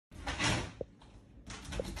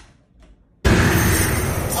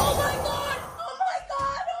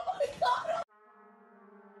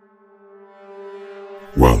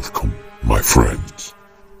Welcome, my friends,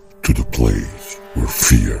 to the place where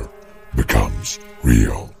fear becomes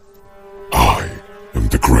real. I am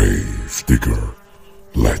the grave digger.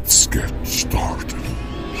 Let's get started.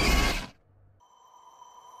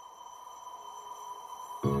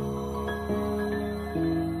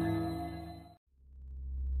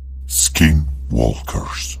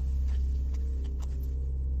 Skinwalkers.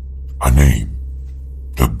 A name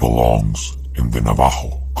that belongs in the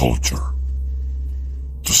Navajo culture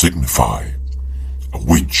to signify a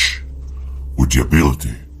witch with the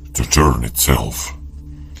ability to turn itself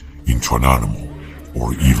into an animal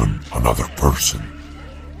or even another person.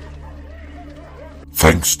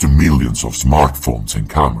 Thanks to millions of smartphones and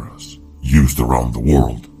cameras used around the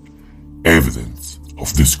world, evidence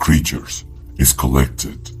of these creatures is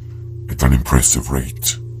collected at an impressive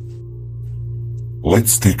rate.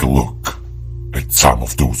 Let's take a look at some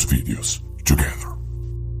of those videos together.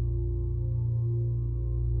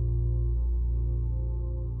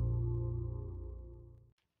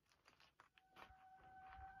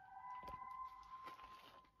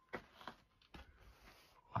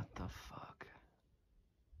 What the fuck?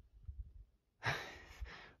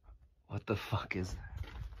 What the fuck is that?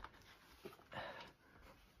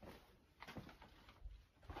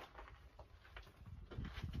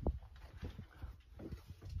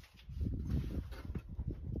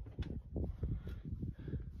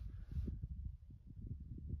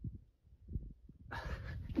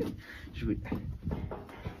 Should we...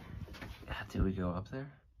 Did we go up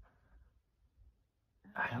there?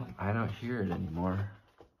 I don't hear it anymore.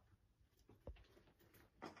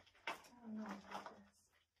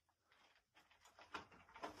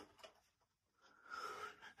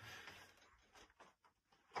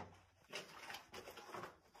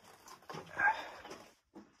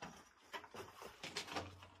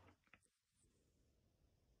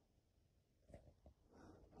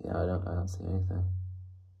 Yeah, I don't see anything.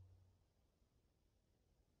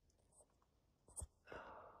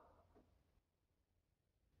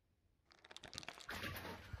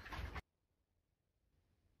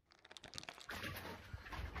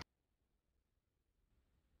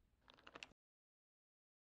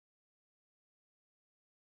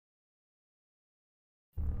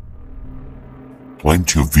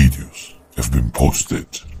 Plenty of videos have been posted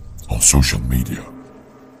on social media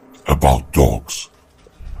about dogs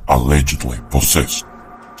allegedly possessed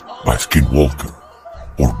by skinwalker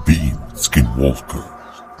or being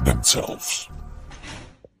skinwalkers themselves.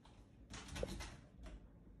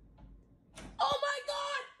 Oh my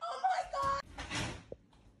god! Oh my god!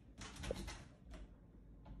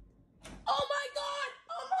 Oh my god!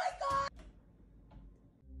 Oh my god!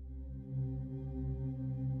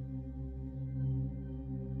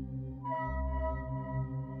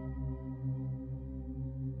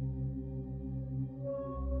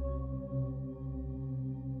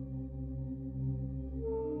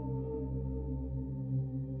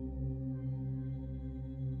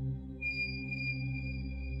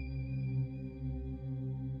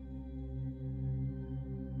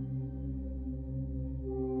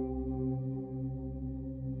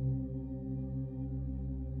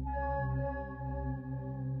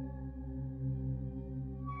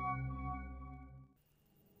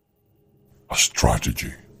 A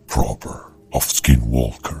strategy proper of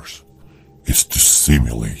skinwalkers is to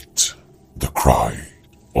simulate the cry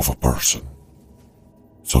of a person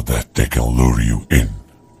so that they can lure you in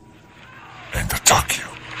and attack you.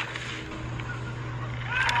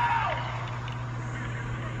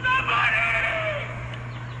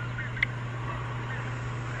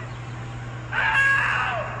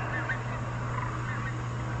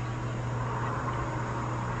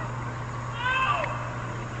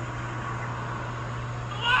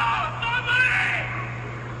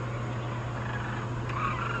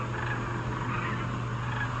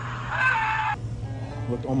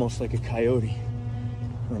 Looked almost like a coyote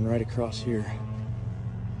run right across here.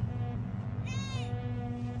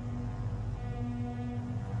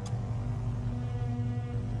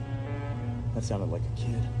 That sounded like a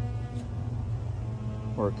kid.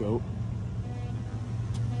 Or a goat.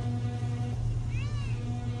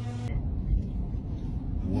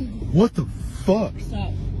 What the fuck?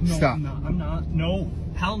 Stop. No, Stop. I'm not. No.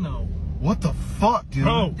 Hell no. What the fuck, dude?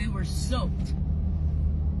 Bro. They were soaked.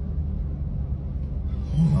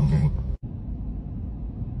 Okay.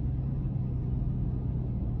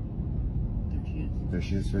 There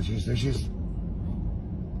she is. There she is.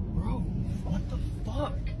 Bro, what the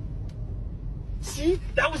fuck? See?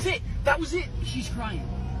 That was it. That was it. She's crying.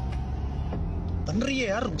 बन रही है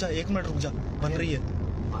यार, रुक जा 1 minute रुक जा, बन रही है।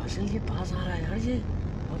 पार्सल के पास आ रहा है यार ये।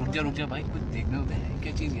 रुक जा भाई, कुछ देखने को है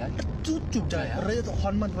क्या चीज यार? तू चुप जा यार। अरे तो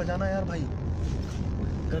हॉर्न मत बजाना यार भाई।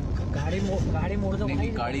 गाड़ी मोड़ दो भाई।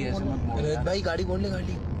 गाड़ी ऐसे मत मोड़ अरे भाई गाड़ी मोड़ ले,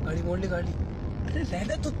 गाड़ी मोड़ ले गाड़ी। अरे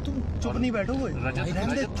रहने तो तुम चुप नहीं बैठोगे।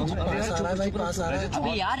 रजत तुम पास आ रहा है भाई, पास आ रहा है।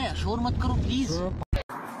 अबे यार शोर मत करो please.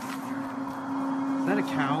 Is that a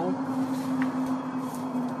cow?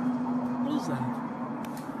 What is that?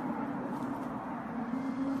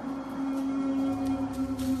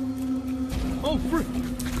 Oh, frick!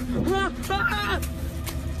 Is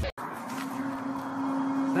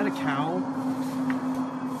that a cow?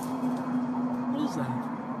 What is that?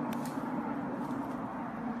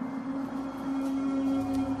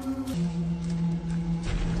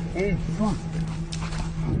 Oh, fuck!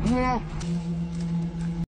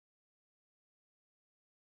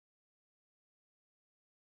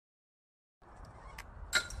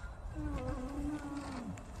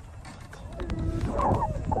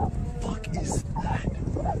 Fuck is that?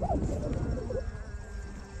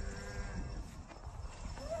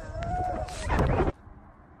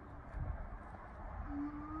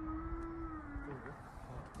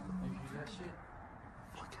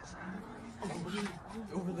 Fuck is that?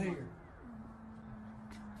 Over there.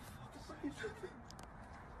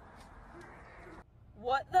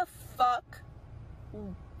 What the fuck?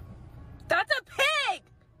 That's a pig!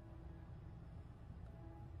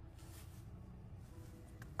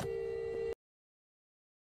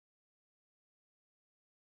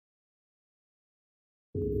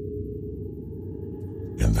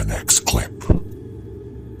 In the next clip,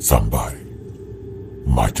 somebody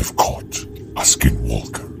might have caught a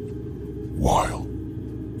skinwalker while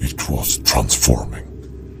it was transforming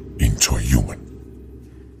into a human.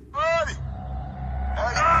 Buddy!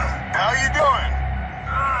 How you doing?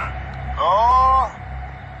 Oh,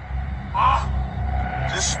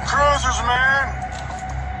 just cruisers, man.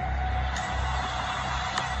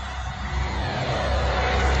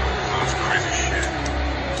 That's crazy shit.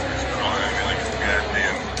 It's crawling at me like a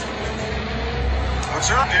goddamn. What's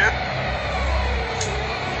up, dude?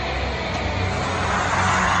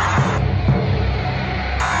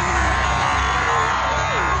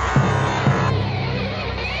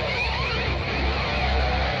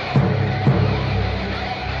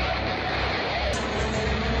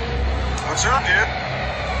 What's up, dude?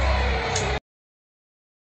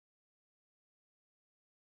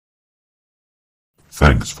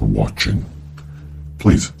 Thanks for watching.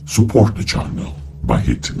 Please support the channel by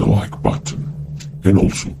hitting the like button and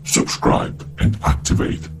also subscribe and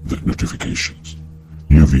activate the notifications.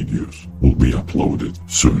 New videos will be uploaded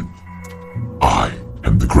soon. I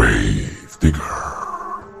am the Grave Digger.